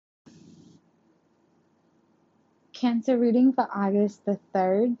Cancer reading for August the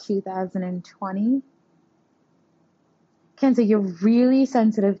 3rd, 2020. Cancer, you're really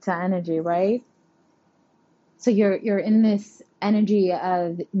sensitive to energy, right? So you're in this energy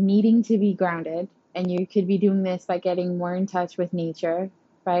of needing to be grounded, and you could be doing this by getting more in touch with nature,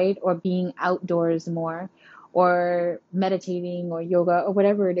 right? Or being outdoors more, or meditating or yoga or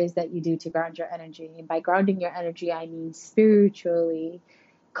whatever it is that you do to ground your energy. And by grounding your energy, I mean spiritually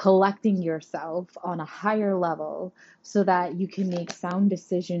collecting yourself on a higher level so that you can make sound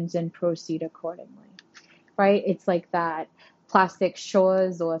decisions and proceed accordingly, right? It's like that plastic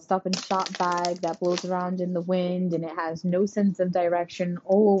straws or stop and shop bag that blows around in the wind and it has no sense of direction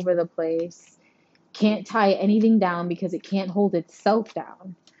all over the place. Can't tie anything down because it can't hold itself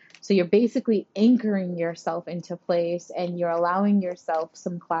down. So you're basically anchoring yourself into place and you're allowing yourself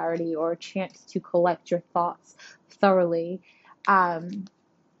some clarity or a chance to collect your thoughts thoroughly, um,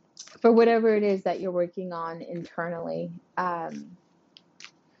 for whatever it is that you're working on internally.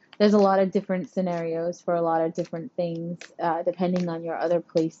 There's a lot of different scenarios for a lot of different things, depending on your other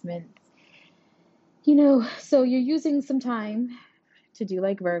placements. So you're using some time to do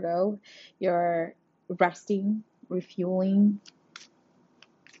like Virgo. You're resting, refueling,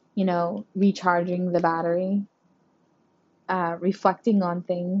 recharging the battery, reflecting on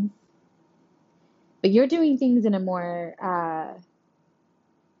things. But you're doing things in a more,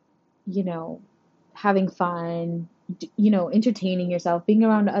 having fun, entertaining yourself, being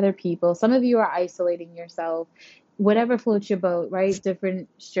around other people. Some of you are isolating yourself, whatever floats your boat, right? Different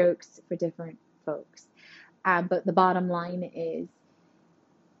strokes for different folks. But the bottom line is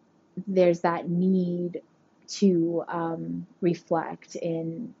there's that need to reflect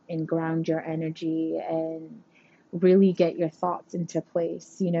and ground your energy and really get your thoughts into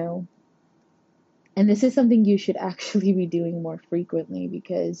place. And this is something you should actually be doing more frequently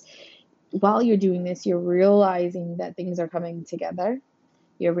because while you're doing this, you're realizing that things are coming together.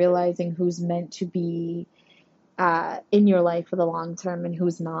 You're realizing who's meant to be in your life for the long term and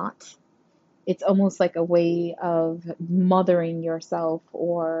who's not. It's almost like a way of mothering yourself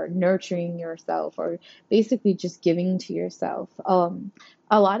or nurturing yourself or basically just giving to yourself. A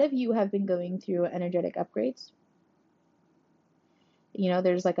lot of you have been going through energetic upgrades.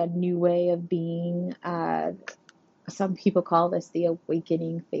 There's like a new way of being. Some people call this the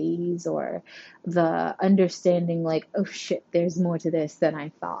awakening phase or the understanding, like, oh shit, there's more to this than I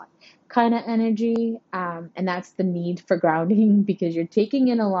thought kind of energy. And that's the need for grounding because you're taking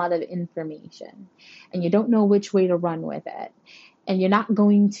in a lot of information and you don't know which way to run with it. And you're not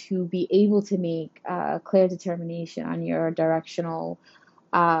going to be able to make clear determination on your directional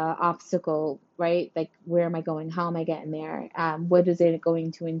obstacle, right? Like, where am I going? How am I getting there? What is it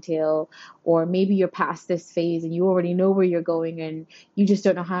going to entail? Or maybe you're past this phase and you already know where you're going and you just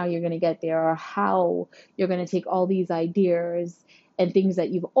don't know how you're going to get there or how you're going to take all these ideas and things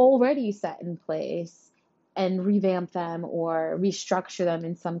that you've already set in place and revamp them or restructure them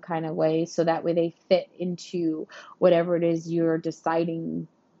in some kind of way so that way they fit into whatever it is you're deciding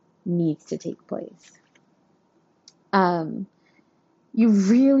needs to take place. You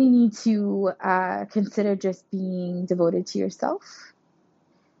really need to consider just being devoted to yourself,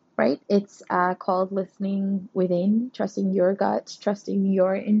 right? It's called listening within, trusting your gut, trusting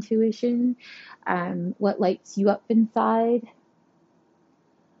your intuition, what lights you up inside.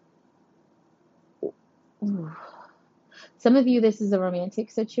 Ooh. Some of you, this is a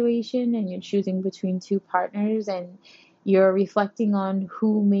romantic situation and you're choosing between two partners and you're reflecting on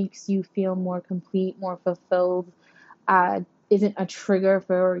who makes you feel more complete, more fulfilled, isn't a trigger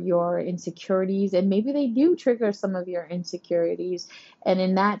for your insecurities, and maybe they do trigger some of your insecurities, and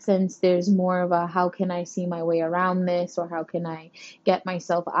in that sense there's more of a how can I see my way around this or how can I get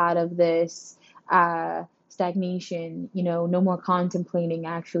myself out of this stagnation, no more contemplating,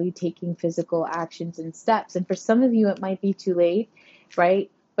 actually taking physical actions and steps. And for some of you it might be too late, right?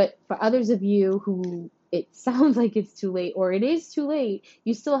 But for others of you who it sounds like it's too late or it is too late,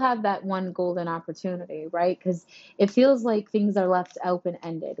 you still have that one golden opportunity, right? Because it feels like things are left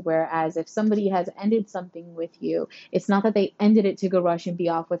open-ended. Whereas if somebody has ended something with you, it's not that they ended it to go rush and be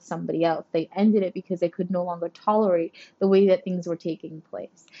off with somebody else. They ended it because they could no longer tolerate the way that things were taking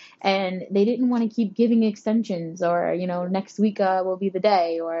place. And they didn't want to keep giving extensions or, next week will be the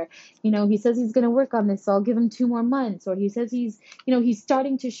day, or, he says he's going to work on this, so I'll give him 2 more months, or he says he's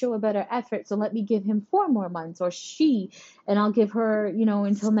starting to show a better effort, so let me give him 4 more months, or and I'll give her,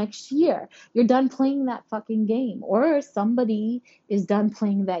 until next year. You're done playing that fucking game, or somebody is done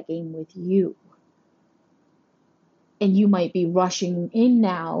playing that game with you. And you might be rushing in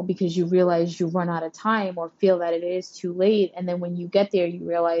now because you realize you run out of time or feel that it is too late. And then when you get there, you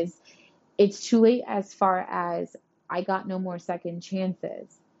realize it's too late as far as I got no more second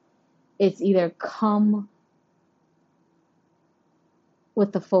chances. It's either come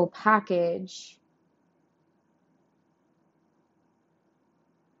with the full package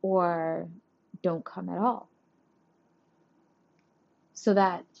or don't come at all. So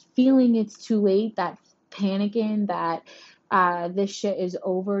that feeling it's too late, that panicking, that this shit is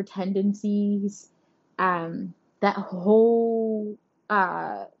over tendencies, that whole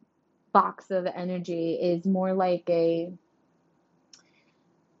uh, box of energy is more like a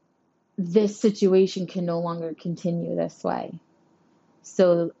this situation can no longer continue this way.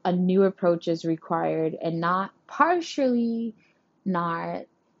 So a new approach is required, and not partially, not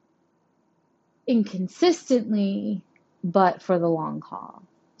inconsistently, but for the long haul.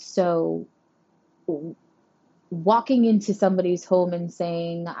 So walking into somebody's home and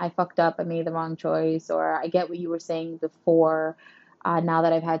saying, I fucked up, I made the wrong choice, or I get what you were saying before, now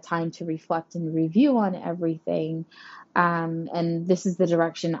that I've had time to reflect and review on everything, and this is the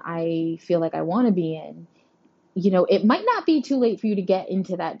direction I feel like I want to be in. It might not be too late for you to get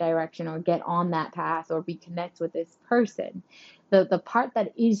into that direction or get on that path or reconnect with this person. The part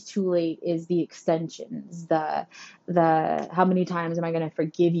that is too late is the extensions, the how many times am I going to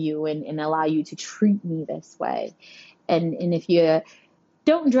forgive you and allow you to treat me this way? And if you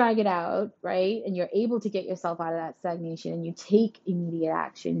don't drag it out, right, and you're able to get yourself out of that stagnation and you take immediate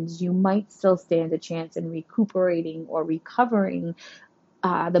actions, you might still stand a chance in recuperating or recovering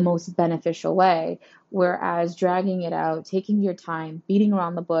the most beneficial way. Whereas dragging it out, taking your time, beating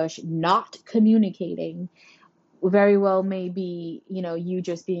around the bush, not communicating, very well may be, you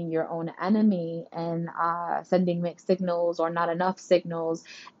just being your own enemy and sending mixed signals or not enough signals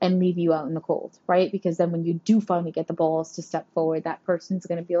and leave you out in the cold, right? Because then when you do finally get the balls to step forward, that person's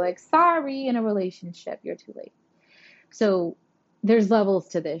going to be like, sorry, in a relationship, you're too late. So there's levels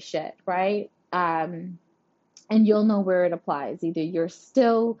to this shit, right? And you'll know where it applies. Either you're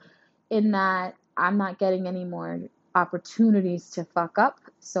still in that I'm not getting any more opportunities to fuck up,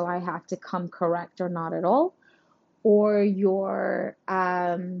 so I have to come correct or not at all, or you're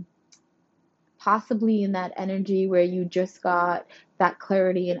possibly in that energy where you just got that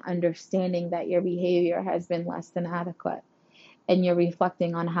clarity and understanding that your behavior has been less than adequate, and you're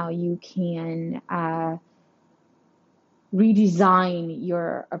reflecting on how you can redesign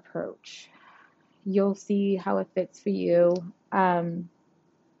your approach. You'll see how it fits for you.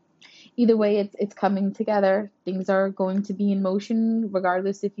 Either way, it's coming together. Things are going to be in motion,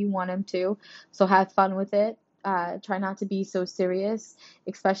 regardless if you want them to. So have fun with it. Try not to be so serious,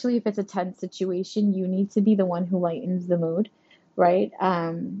 especially if it's a tense situation. You need to be the one who lightens the mood, right?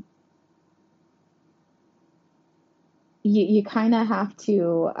 You kind of have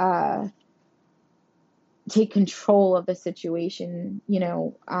to take control of the situation,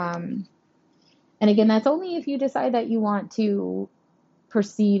 and again, that's only if you decide that you want to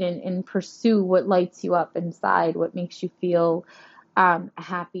proceed and pursue what lights you up inside, what makes you feel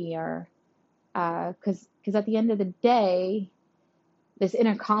happier. Because at the end of the day, this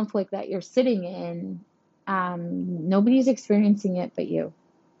inner conflict that you're sitting in, nobody's experiencing it but you.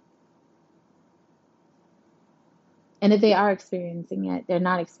 And if they are experiencing it, they're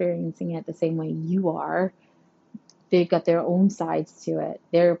not experiencing it the same way you are. They've got their own sides to it.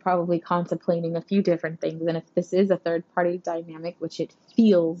 They're probably contemplating a few different things. And if this is a third party dynamic, which it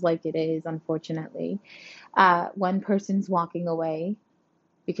feels like it is, unfortunately, one person's walking away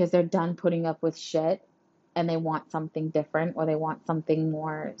because they're done putting up with shit and they want something different or they want something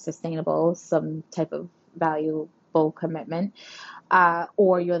more sustainable, some type of valuable commitment.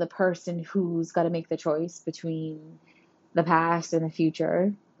 Or you're the person who's got to make the choice between the past and the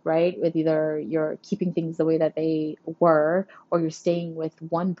future, right? With either you're keeping things the way that they were, or you're staying with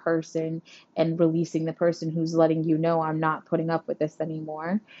one person and releasing the person who's letting you know, I'm not putting up with this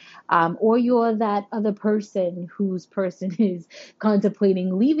anymore. Or you're that other person whose person is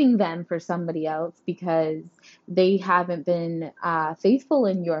contemplating leaving them for somebody else because they haven't been faithful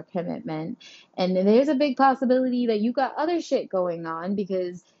in your commitment. And there's a big possibility that you got other shit going on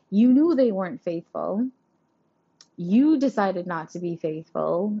because you knew they weren't faithful. You decided not to be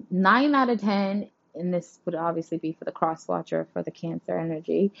faithful. 9 out of 10, and this would obviously be for the cross watcher for the Cancer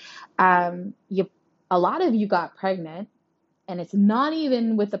energy. You, a lot of you got pregnant, and it's not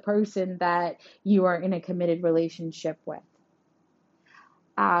even with the person that you are in a committed relationship with.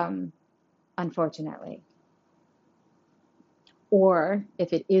 Unfortunately. Or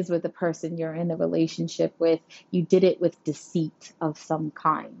if it is with the person you're in a relationship with, you did it with deceit of some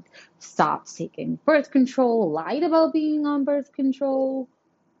kind. Stopped taking birth control, lied about being on birth control.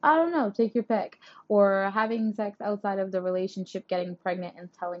 I don't know, take your pick. Or having sex outside of the relationship, getting pregnant and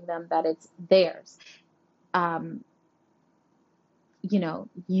telling them that it's theirs.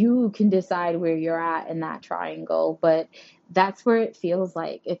 you can decide where you're at in that triangle, but that's where it feels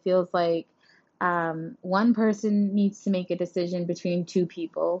like. It feels like one person needs to make a decision between two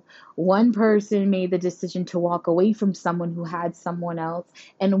people. One person made the decision to walk away from someone who had someone else,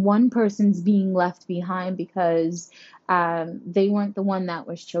 and one person's being left behind because they weren't the one that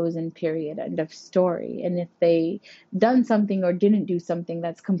was chosen, period, end of story. And if they done something or didn't do something,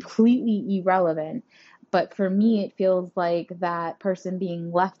 that's completely irrelevant. But for me, it feels like that person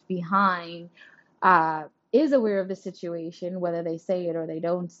being left behind is aware of the situation, whether they say it or they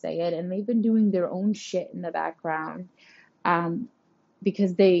don't say it, and they've been doing their own shit in the background, um,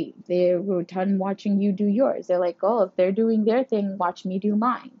 because they were done watching you do yours. They're like, oh, if they're doing their thing, watch me do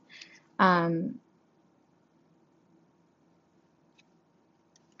mine. Um,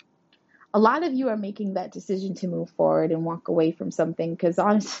 a lot of you are making that decision to move forward and walk away from something because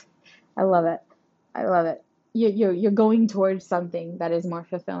honestly, I love it. I love it. You're going towards something that is more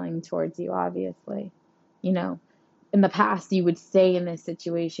fulfilling towards you, obviously. You know, in the past, you would stay in this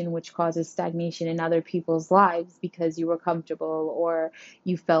situation, which causes stagnation in other people's lives because you were comfortable or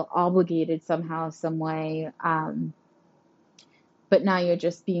you felt obligated somehow, some way. But now you're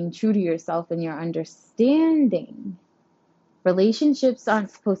just being true to yourself and you're understanding relationships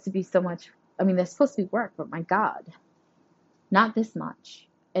aren't supposed to be so much. I mean, they're supposed to be work, but my God, not this much.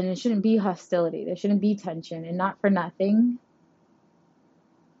 And it shouldn't be hostility. There shouldn't be tension. And not for nothing,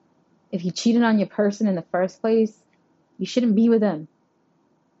 if you cheated on your person in the first place, you shouldn't be with them.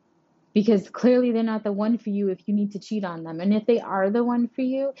 Because clearly they're not the one for you if you need to cheat on them. And if they are the one for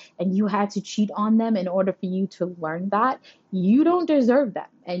you and you had to cheat on them in order for you to learn that, you don't deserve them.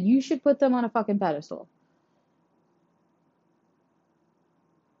 And you should put them on a fucking pedestal.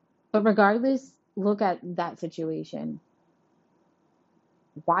 But regardless, look at that situation.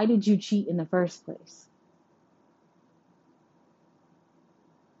 Why did you cheat in the first place?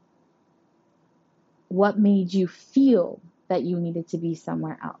 What made you feel that you needed to be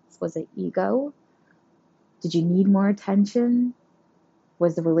somewhere else? Was it ego? Did you need more attention?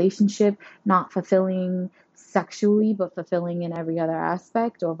 Was the relationship not fulfilling sexually, but fulfilling in every other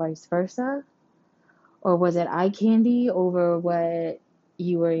aspect, or vice versa? Or was it eye candy over what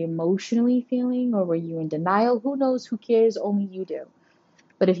you were emotionally feeling, or were you in denial? Who knows? Who cares? Only you do.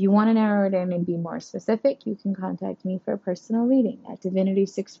 But if you want to narrow it in and be more specific, you can contact me for a personal reading at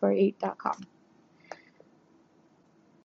divinity648.com.